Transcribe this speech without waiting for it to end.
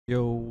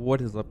Yo,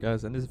 what is up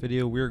guys? In this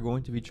video we are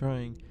going to be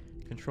trying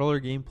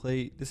controller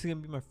gameplay. This is going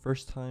to be my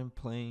first time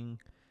playing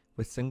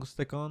with single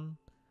stick on.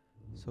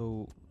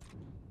 So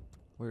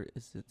where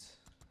is it?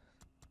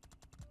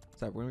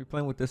 So we're going to be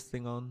playing with this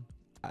thing on.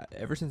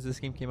 Ever since this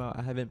game came out,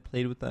 I haven't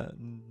played with that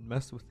and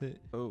messed with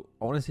it. So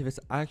I want to see if it's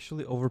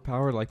actually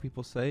overpowered like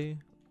people say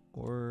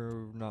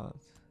or not.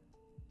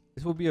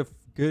 This will be a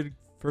good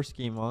first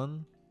game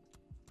on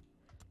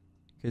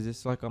because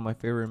it's like on my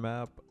favorite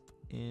map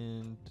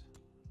and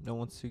no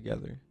one's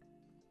together.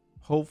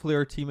 Hopefully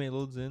our teammate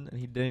loads in and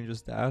he didn't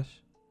just dash.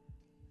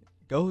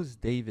 Goes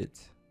David.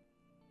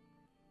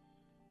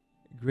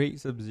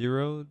 Great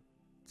Sub-Zero.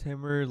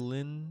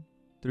 Tamerlin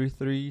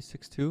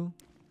 3362.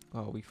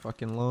 Oh, we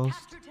fucking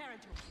lost.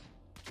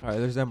 Alright,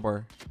 there's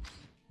Embar.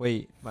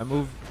 Wait,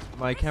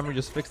 my camera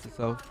just fixed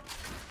itself.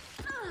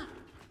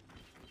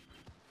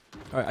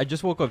 Alright, I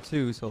just woke up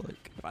too, so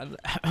like,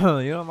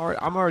 you know,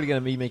 I'm already gonna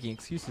be making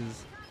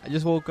excuses. I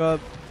just woke up.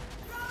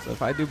 So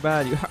if I do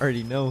bad, you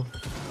already know.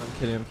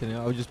 I'm kidding.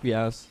 I'll just be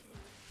ass.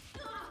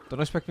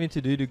 Don't expect me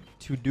to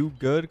do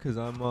good because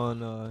I'm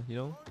on, you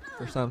know,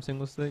 first time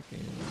single stick.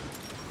 And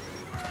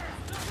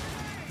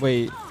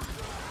wait.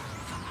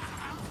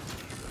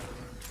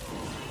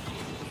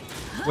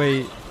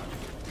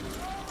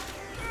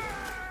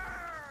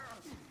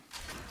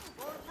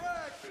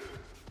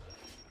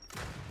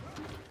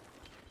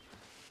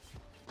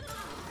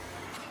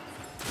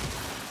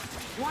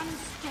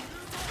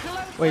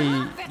 Wait,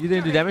 you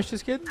didn't do damage to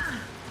this kid?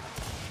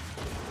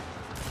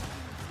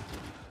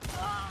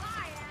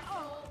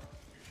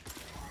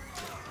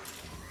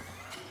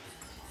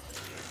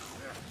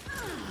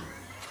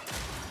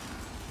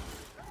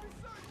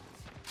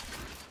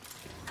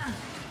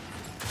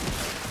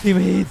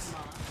 Teammates!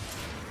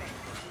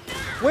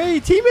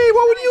 Wait, teammate,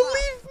 why would you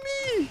leave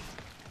me?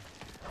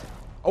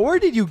 Oh, where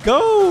did you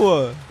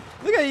go?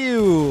 Look at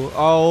you!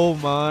 Oh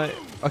my.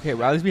 Okay,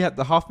 well, at least we have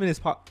the Hoffman is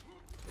pop.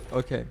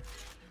 Okay,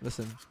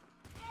 listen.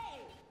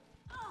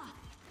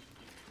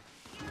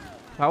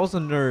 If I was a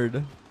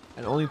nerd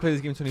and only play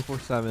this game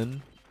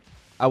 24/7,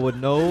 I would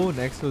know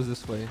next goes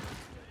this way.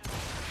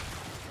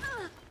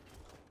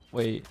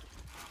 Wait.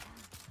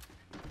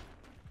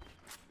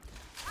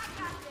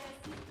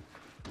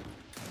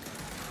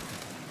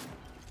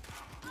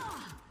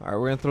 Alright,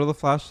 we're gonna throw the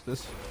flash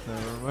this.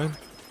 Never mind.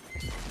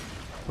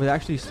 Wait,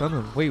 actually stun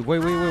him. Wait. Why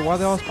are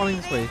they all spawning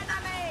this way?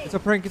 It's a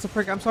prank.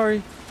 I'm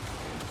sorry.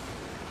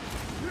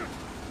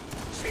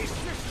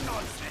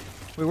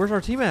 Wait, where's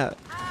our team at?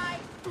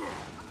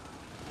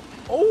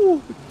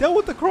 Oh, dealt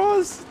with the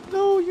cross.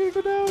 No, you're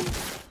gonna go down.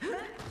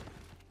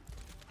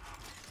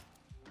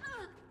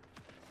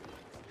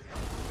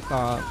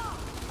 Stop.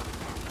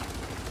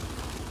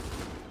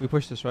 We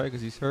push this, right?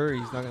 Because he's hurt.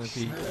 He's not gonna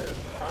peek.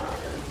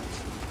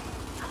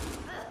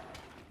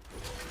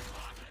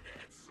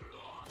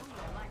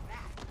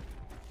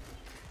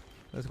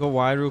 Let's go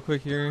wide real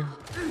quick here.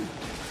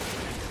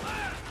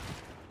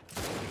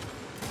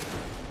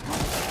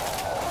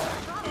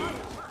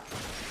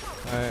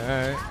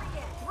 Alright.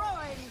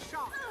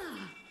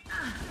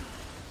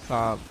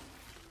 Stop.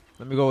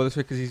 Let me go this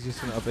way because he's just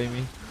gonna up aim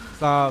me.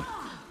 Stop.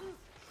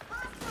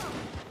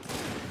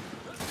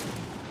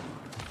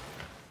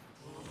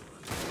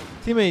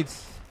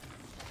 Teammates.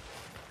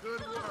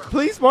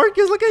 Please,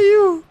 Marcus, look at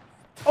you.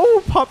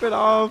 Oh, pop it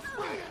off.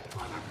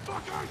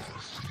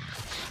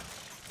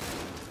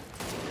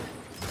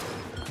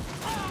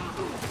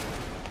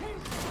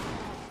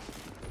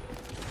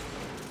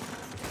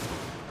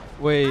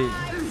 Wait.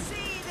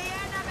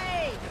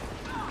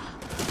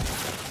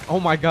 Oh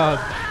my god.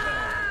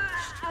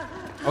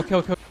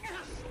 Okay.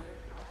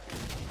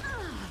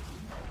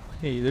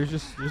 Hey, there's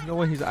no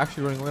way he's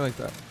actually running away like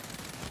that.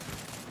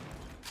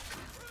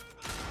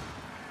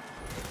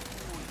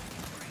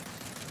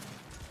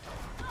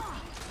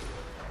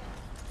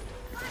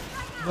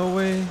 No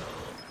way.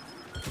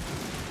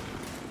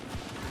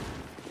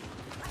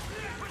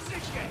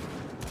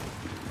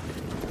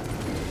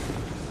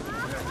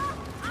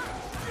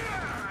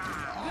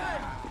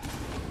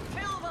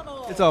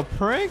 It's a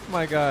prank,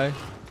 my guy.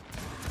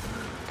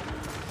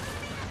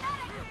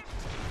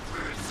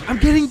 I'm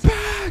getting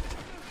backed.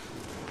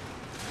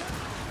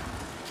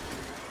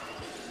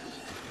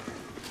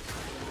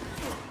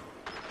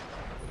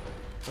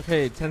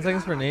 Okay, 10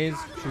 seconds for nades.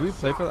 Should we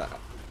play for that?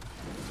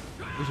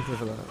 We should play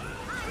for that.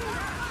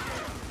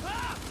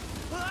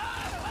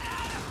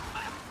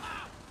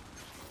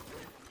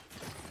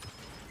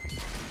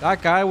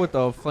 That guy with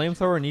the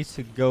flamethrower needs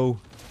to go.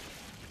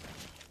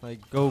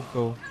 Like, go.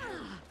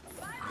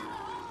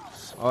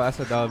 Oh, that's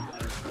a dub.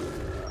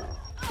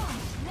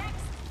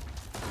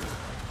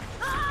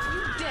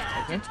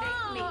 Okay.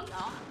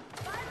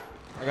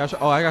 I got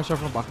shot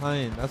from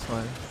behind. That's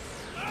fine.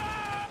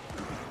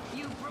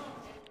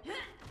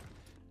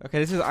 Okay,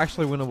 this is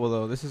actually winnable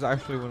though.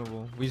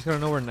 We just gotta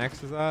know where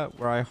next is at.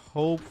 Where I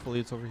hopefully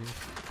it's over here.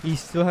 He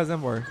still has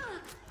Embar.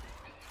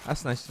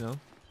 That's nice to know.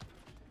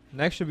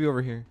 Next should be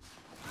over here.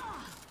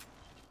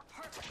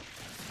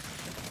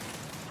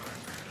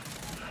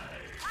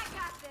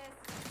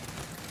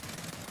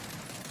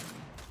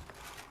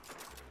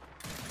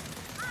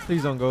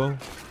 Please don't go.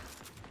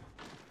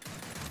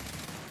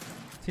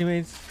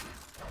 Teammates.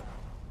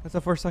 That's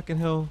a 4-second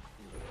hill.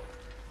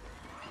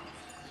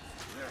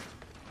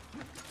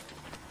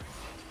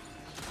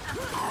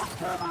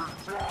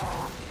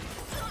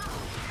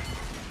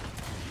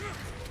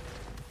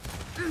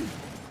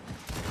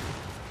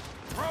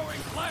 Throwing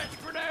flash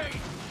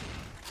grenade.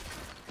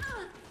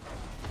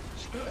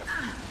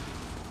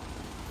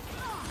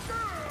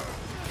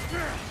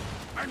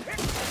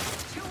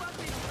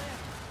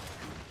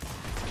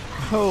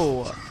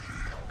 Oh,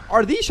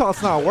 are these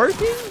shots not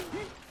working?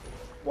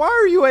 Why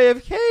are you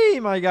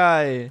AFK, my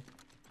guy? I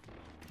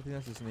think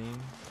that's his name.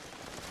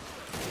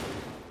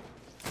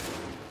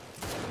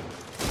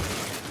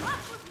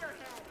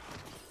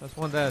 That's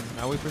one dead.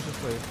 Now we push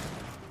this way.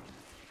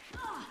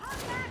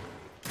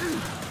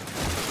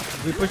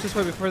 We push this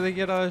way before they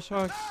get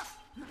shocks.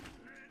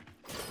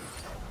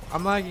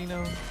 I'm lagging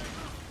now.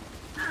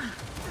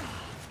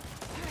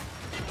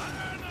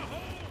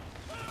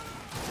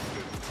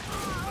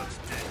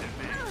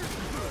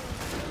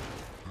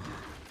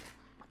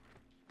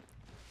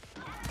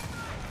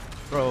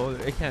 Bro,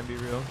 it can't be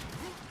real.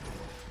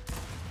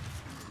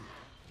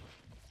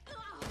 I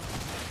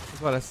was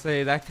about to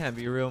say, that can't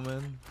be real,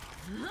 man.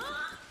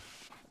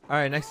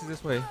 Alright, next is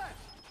this way.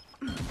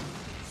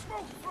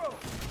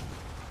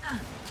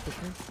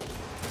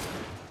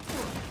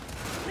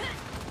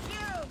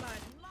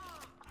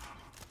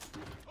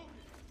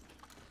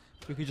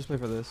 We could just play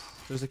for this.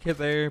 There's a kid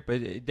there,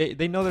 but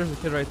they know there's a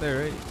kid right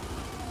there, right?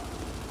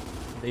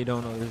 They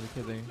don't know there's a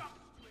kid there.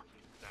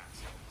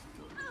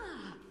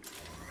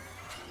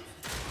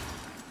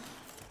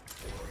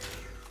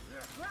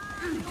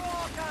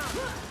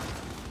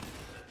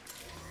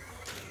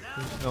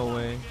 There's no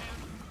way.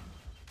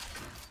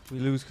 We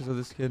lose because of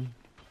this kid.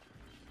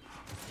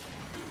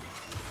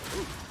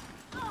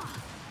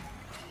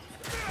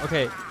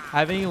 Okay,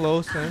 having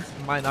low sense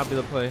might not be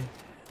the play.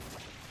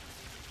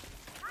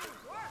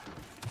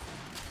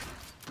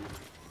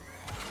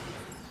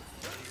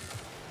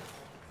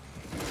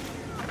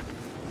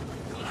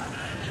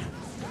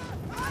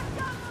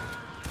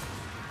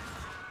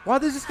 Why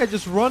does this guy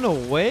just run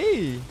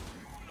away?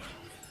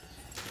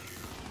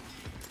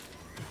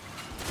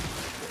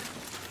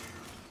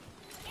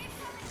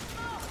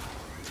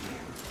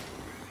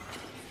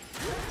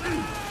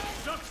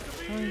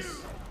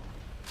 Nice.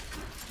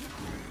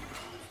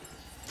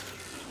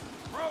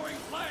 Throwing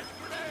flash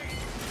grenade.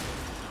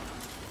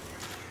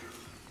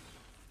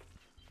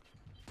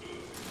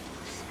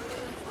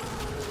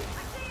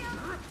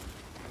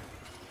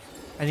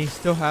 And he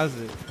still has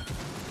it.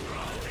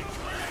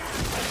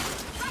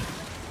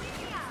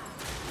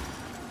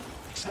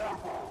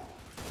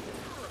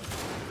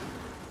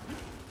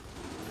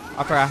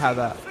 I forgot I had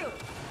that.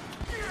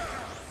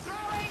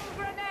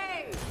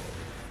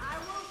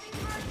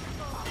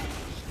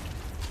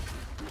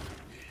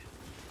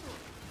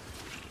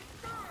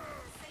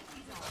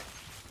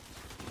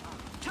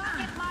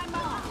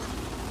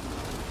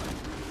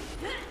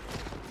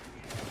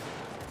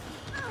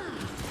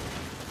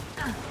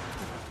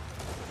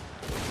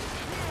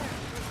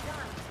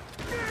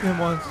 Him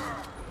once.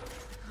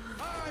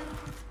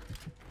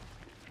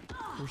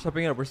 We're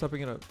stepping it up. We're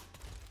stepping it up.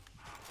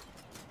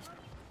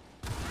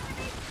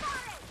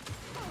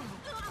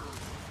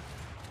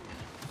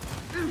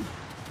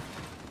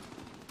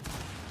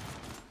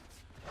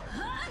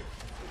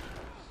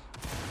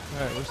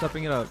 Alright, we're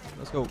stepping it up.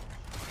 Let's go.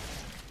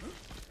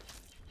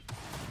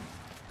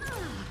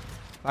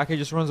 Aki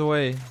just runs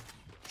away.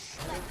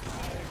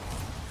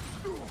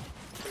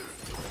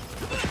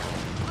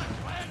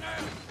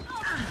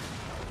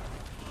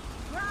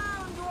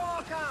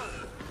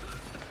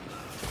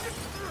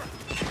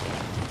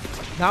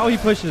 Now he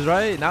pushes,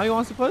 right? Now he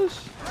wants to push?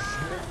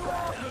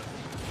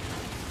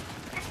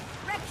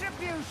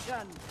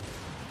 Retribution.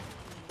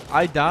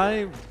 I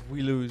die,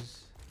 we lose.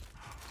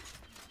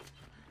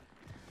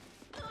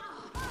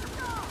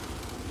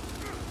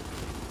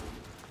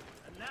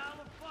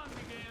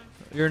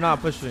 You're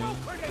not pushing.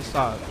 Just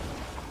stop.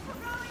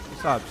 Just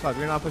stop, stop.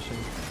 You're not pushing.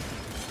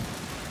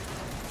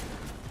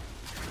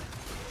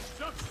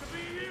 Sucks to be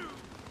you.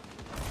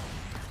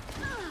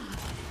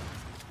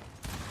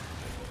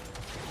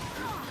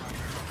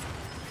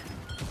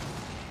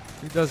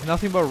 He does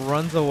nothing but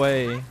runs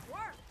away.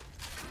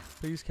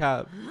 Please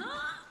cap.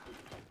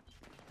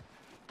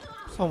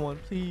 Someone,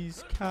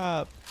 please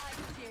cap.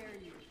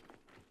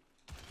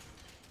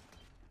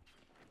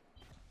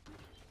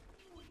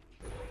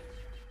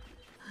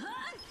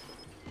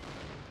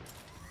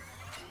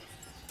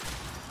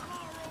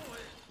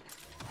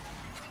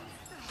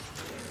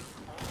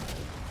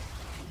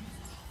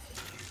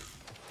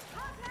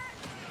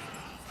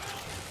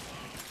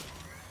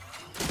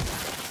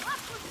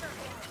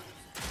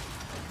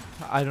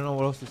 I don't know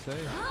what else to say.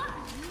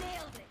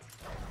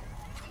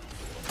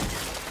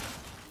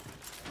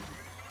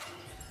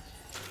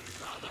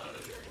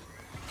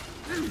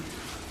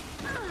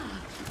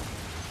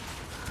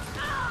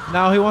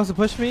 Now he wants to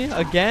push me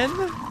again?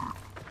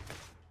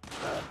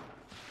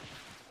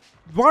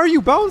 Why are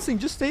you bouncing?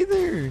 Just stay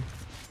there.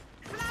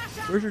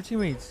 Where's your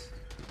teammates?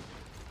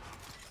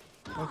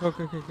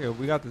 Okay.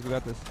 We got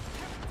this.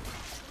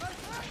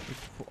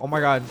 Oh my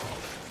god.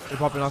 They're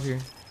popping off here.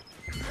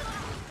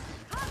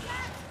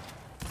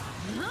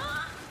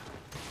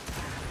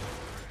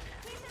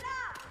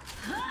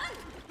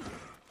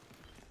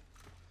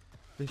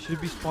 They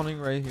should be spawning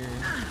right here.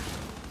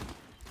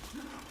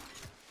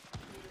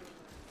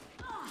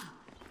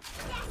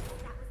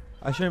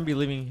 I shouldn't be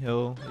leaving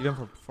hill, even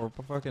for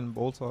fucking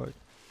bull talk.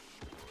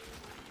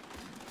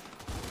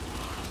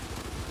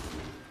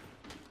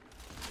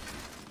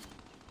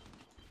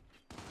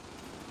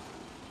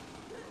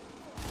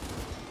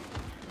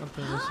 Up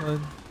on this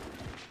side.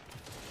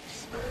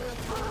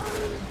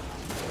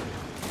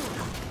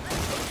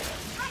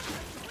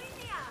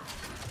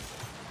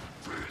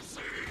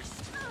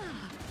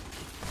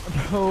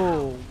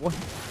 Bro, what?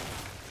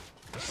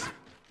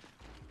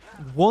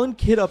 One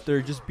kid up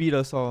there just beat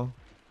us all.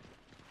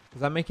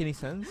 Does that make any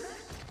sense?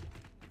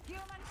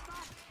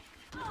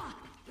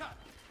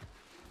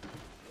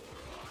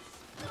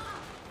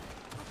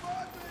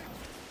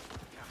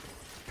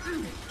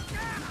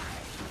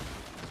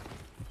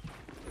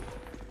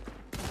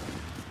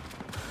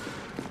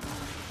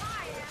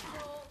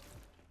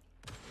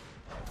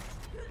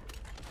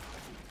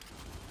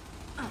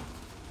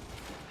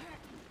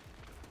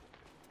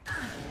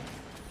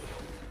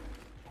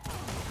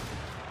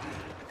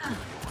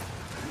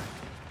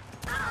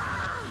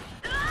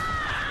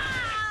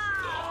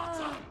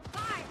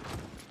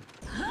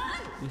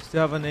 You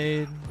still have a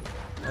nade.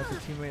 That's a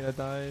teammate that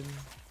died.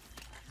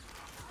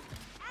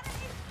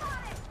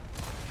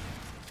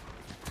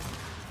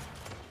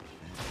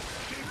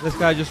 This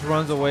guy just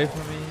runs away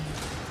from me.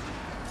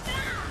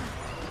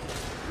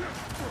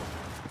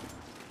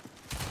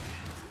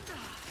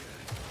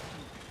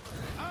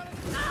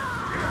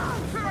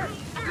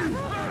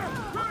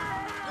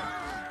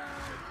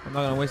 I'm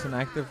not gonna waste an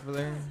active for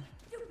there.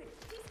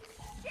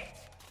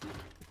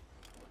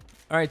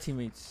 Alright,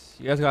 teammates.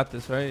 You guys got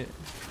this, right?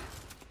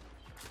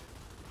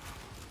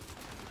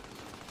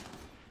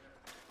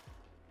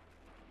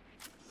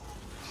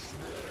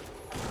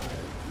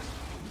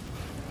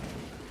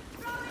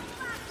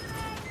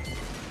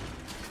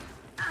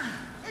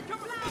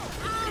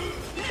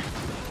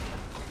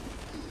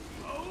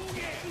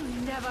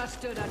 Never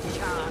stood a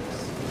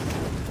chance.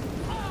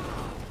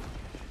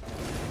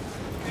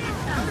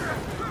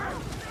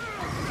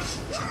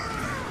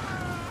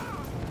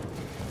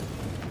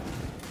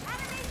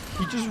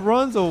 He just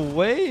runs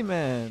away,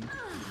 man.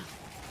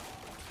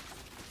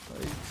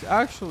 Like,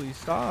 actually,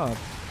 stop.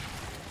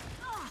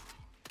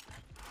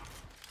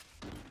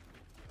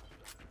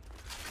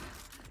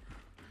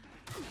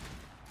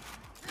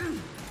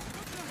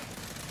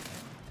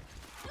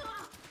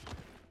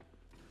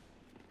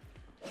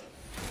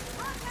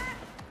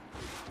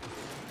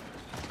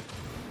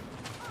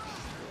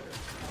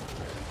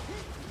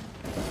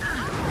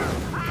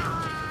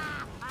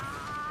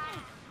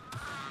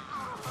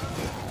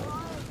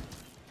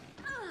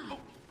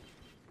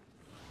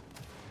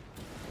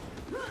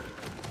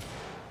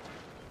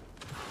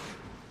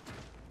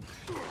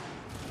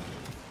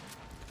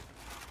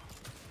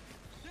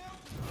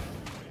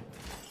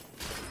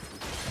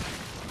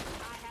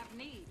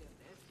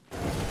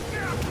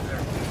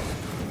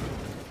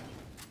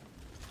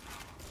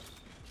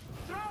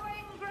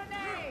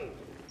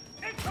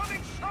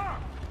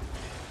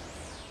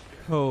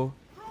 Oh.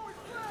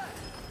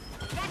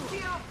 Get to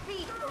your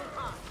feet,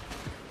 Upa.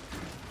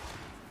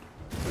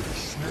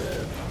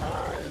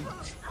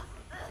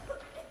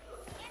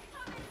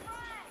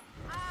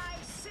 I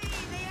see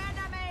the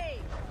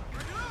enemy.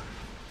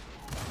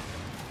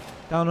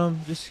 Down him.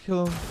 Just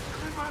kill him.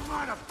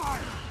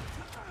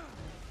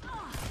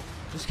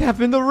 Just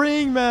cap in the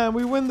ring, man.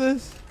 We win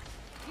this.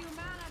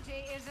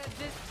 Humanity is a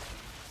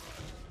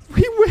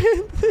We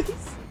win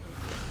this.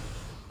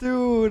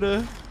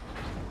 Dude.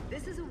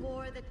 This is a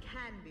war that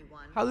can be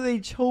won. How do they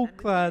choke And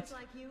with that? guys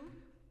like you,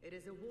 it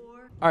is a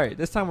war. Alright,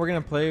 this time we're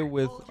gonna play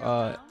with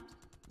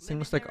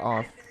single stick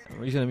off. And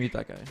we're just gonna mute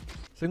that guy.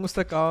 Single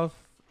stick off,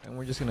 and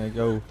we're just gonna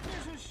go.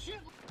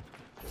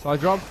 So I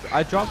dropped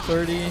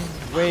 30.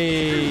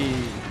 Wait,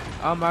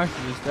 I'm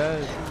actually just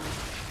dead.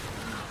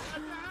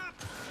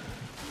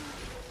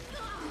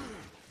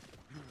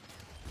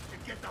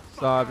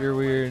 Stop, you're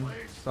weird.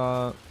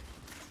 Stop.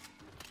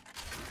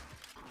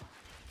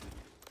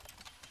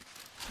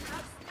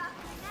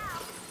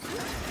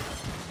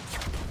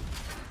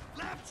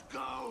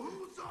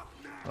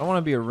 I don't want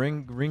to be a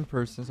ring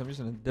person, so I'm just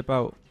gonna dip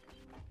out.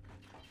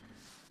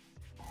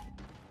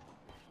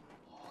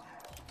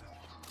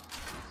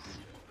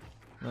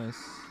 Nice.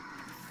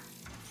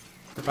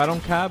 If I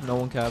don't cap, no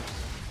one caps.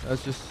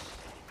 That's just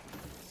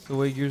the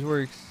way Gears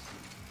works.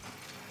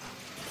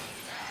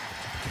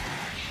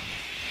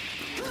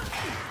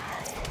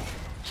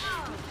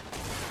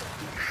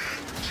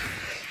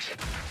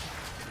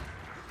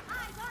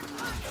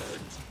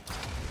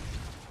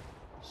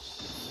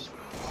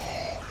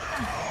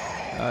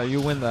 You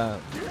win that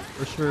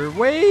for sure.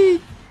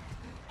 Wait,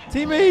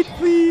 teammate,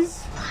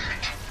 please.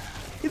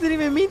 He didn't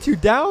even mean to.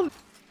 Down.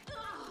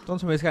 Don't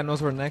tell me this guy knows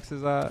where next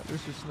is at.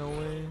 There's just no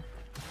way.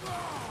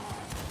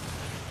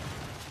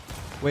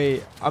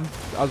 Wait, I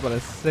was about to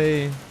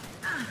say.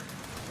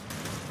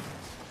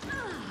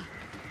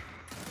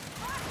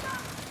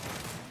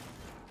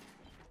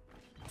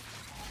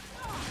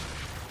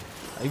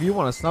 If you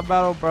want a snub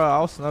battle, bro,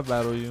 I'll snub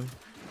battle you.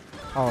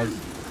 Pause.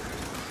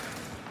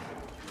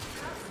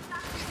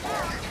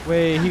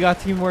 Wait, he got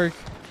teamwork.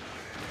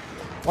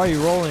 Why are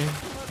you rolling?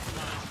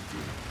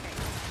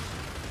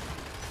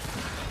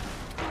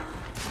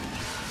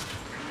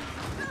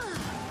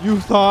 You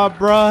thought,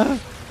 bruh.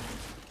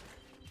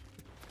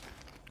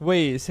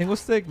 Wait, single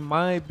stick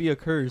might be a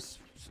curse.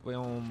 Wait,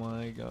 oh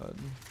my god.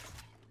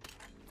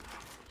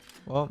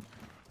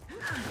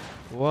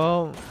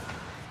 Well,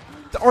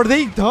 are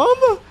they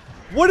dumb?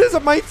 What is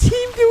my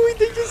team doing?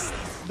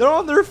 They're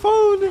on their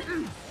phone.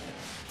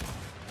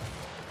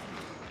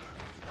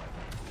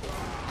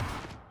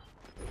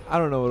 I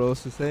don't know what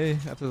else to say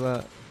after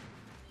that.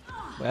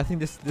 Wait, I think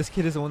this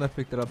kid is the one that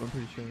picked it up. I'm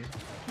pretty sure.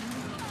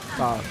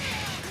 Stop.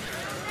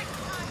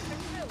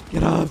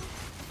 Get up.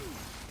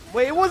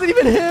 Wait, it wasn't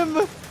even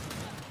him.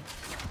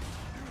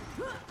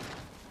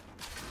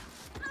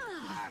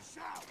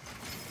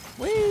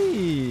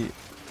 Wait.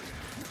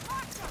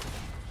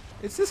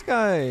 It's this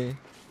guy.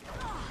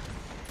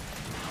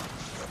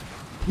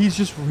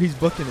 He's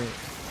booking it.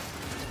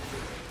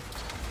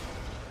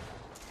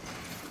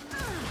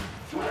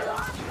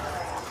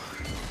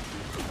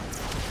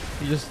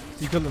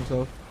 He killed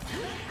himself.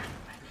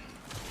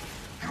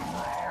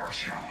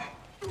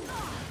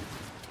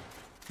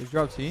 Did you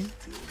drop T?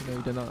 No,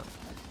 he did not.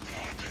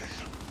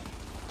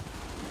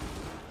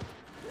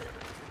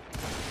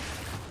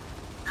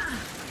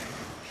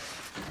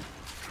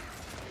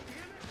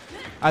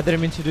 I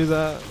didn't mean to do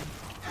that.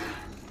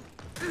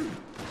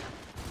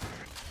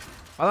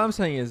 All I'm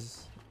saying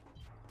is,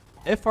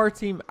 if our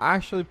team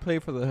actually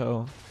played for the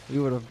hill, we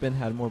would have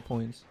had more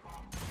points.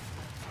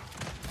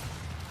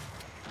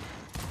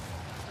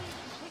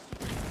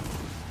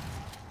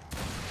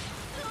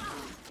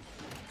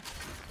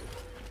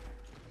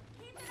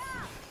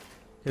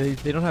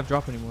 They don't have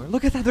drop anymore.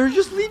 Look at that, they're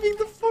just leaving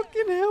the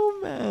fucking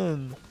hill,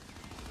 man.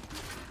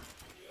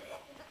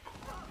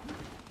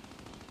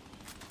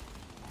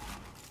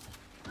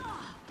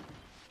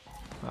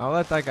 I'll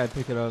let that guy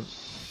pick it up.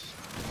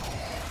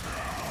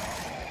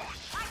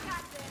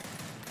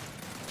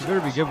 You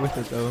better be good with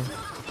it though.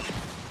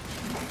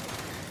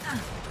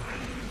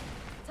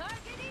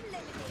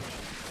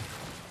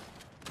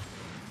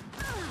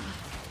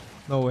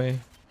 No way.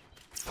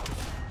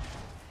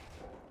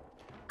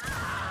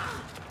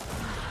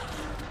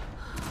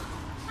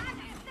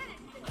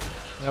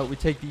 No, we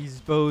take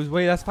these bows.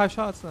 Wait, that's 5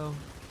 shots now.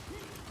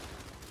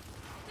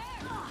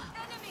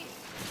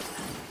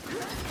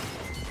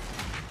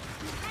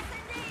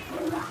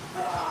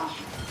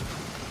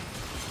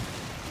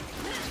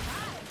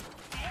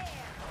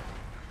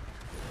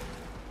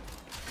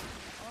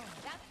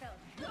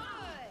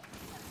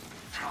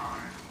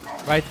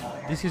 Right,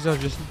 these guys are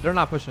they're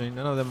not pushing.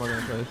 None of them are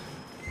gonna push.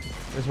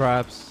 This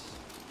wraps.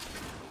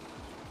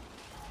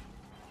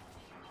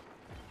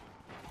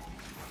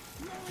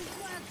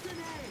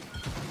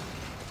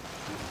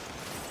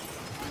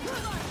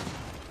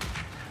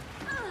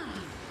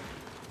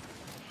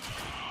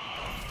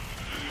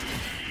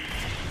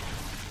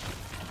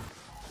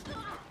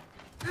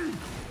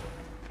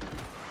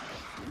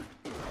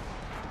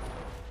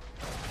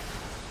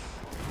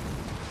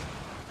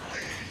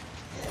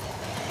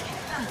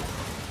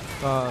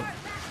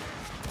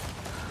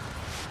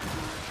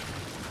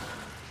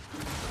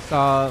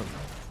 Stop.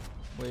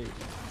 Wait.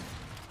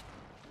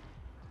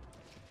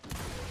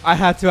 I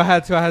had to.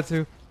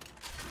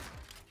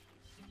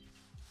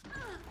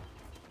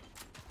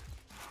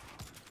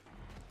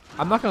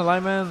 I'm not gonna lie,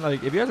 man.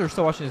 Like, if you guys are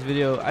still watching this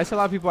video, I see a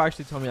lot of people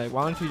actually tell me, like,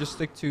 why don't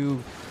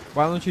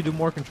you do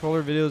more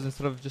controller videos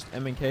instead of just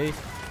M and K?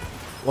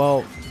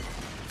 Well,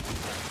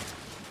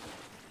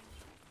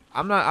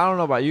 I don't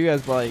know about you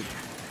guys, but like,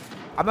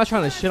 I'm not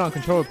trying to shit on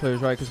controller players,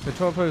 right? Because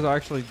controller players are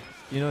actually,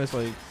 it's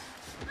like,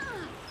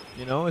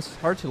 it's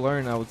hard to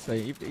learn, I would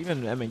say.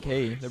 Even M and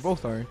K, they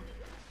both are.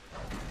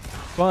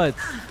 But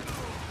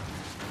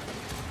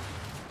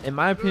in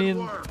my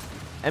opinion,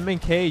 M and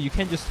K, you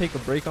can't just take a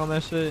break on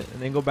that shit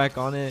and then go back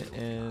on it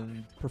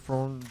and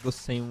perform the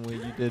same way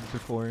you did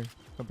before,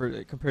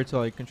 compared to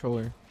like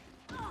controller.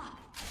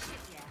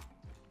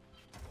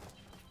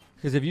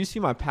 Because if you see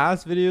my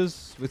past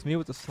videos with me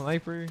with the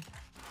sniper,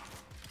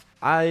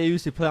 I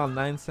used to play on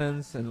 9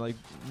 cents and like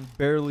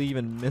barely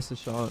even miss a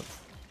shot.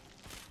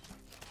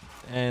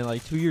 And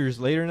like 2 years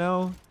later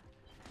now,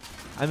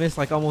 I miss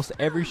like almost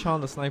every shot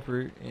on the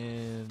sniper,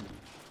 and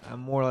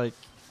I'm more like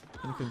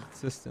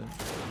inconsistent.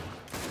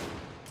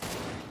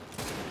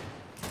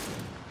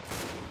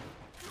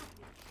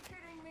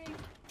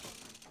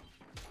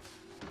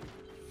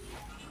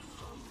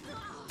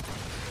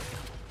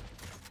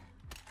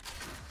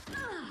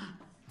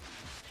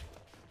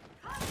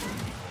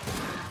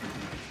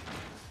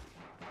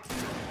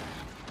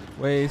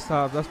 Wait,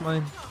 stop, that's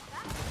mine.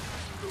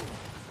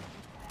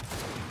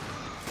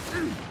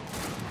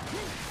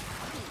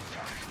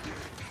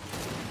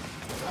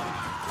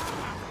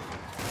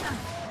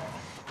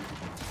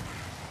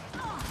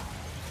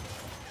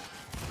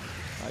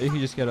 You can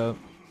just get up.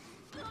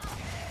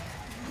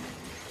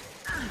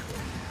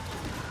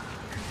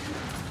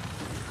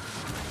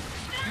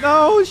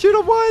 No, shoot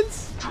him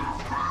once.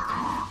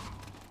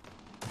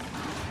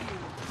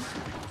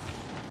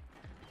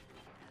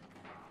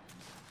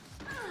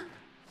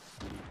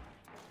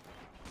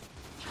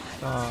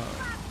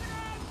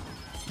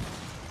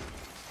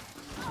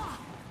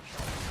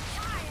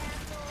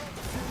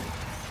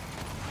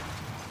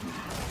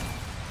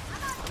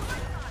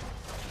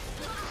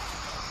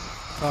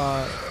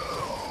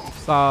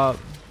 Stop.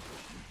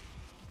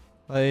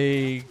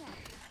 Like.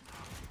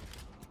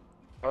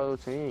 Oh,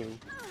 team.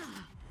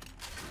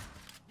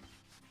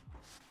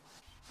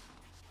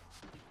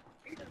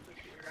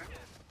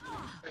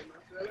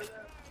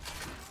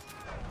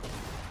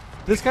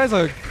 This guy's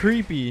like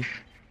creepy.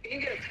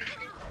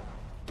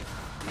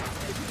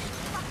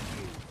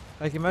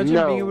 Like imagine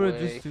No being able to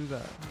way. just do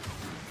that.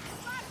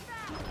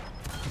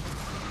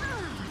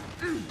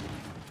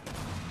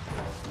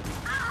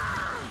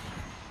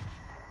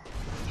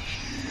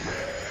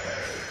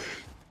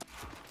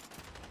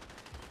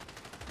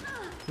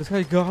 This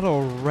guy got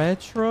a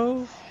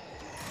retro?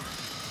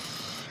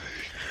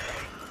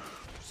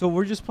 So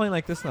we're just playing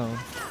like this now.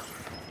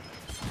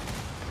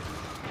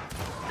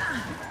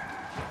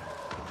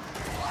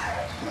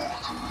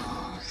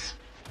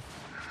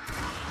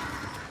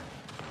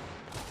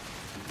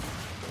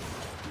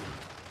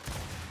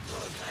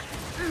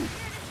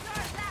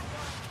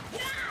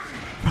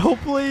 Bro,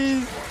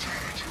 please.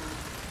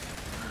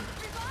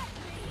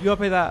 You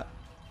gotta pay that.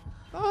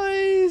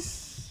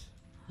 Nice.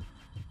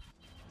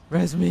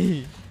 Res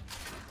me.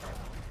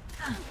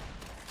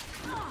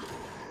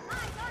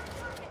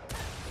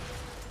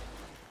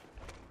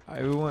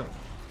 Alright, we went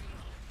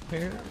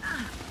here.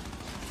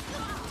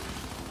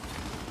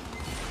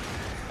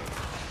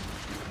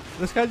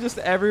 This guy just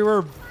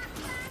everywhere.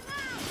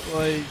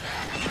 Like.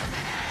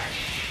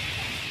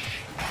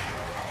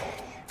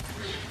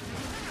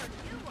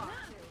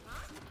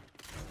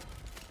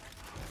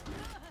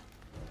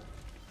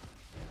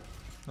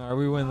 Alright,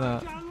 we win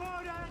that.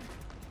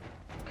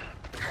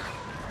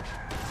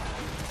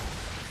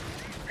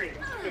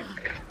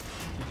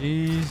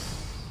 Jeez.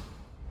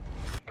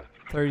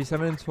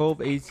 37,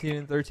 12, 18,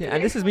 and 13.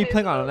 And this is me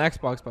playing on an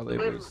Xbox, by the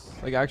way, boys.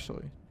 Like,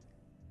 actually.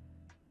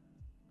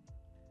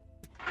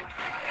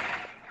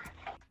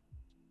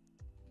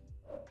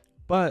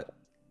 But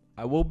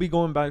I will be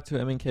going back to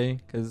M&K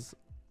because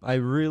I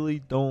really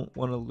don't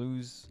want to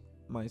lose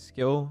my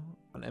skill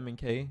on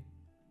M&K.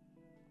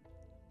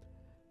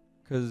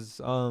 Because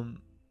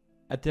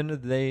at the end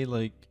of the day,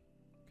 like,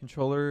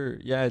 controller,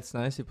 yeah, it's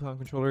nice to put on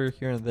controller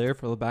here and there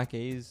for the back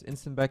A's,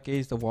 instant back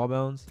A's, the wall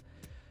bounce.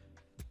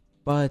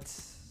 But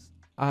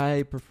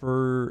I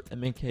prefer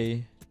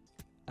M&K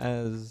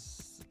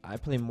as I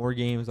play more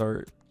games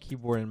are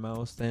keyboard and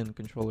mouse than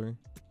controller.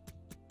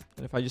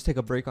 And if I just take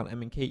a break on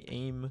M&K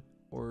aim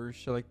or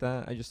shit like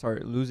that, I just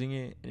start losing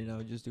it, and I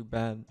would just do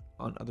bad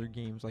on other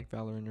games like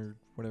Valorant or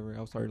whatever.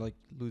 I'll start like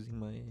losing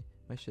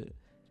my shit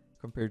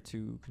compared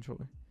to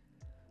controller.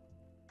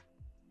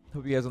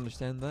 Hope you guys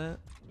understand that.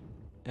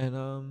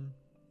 And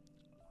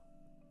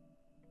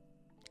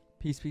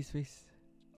peace.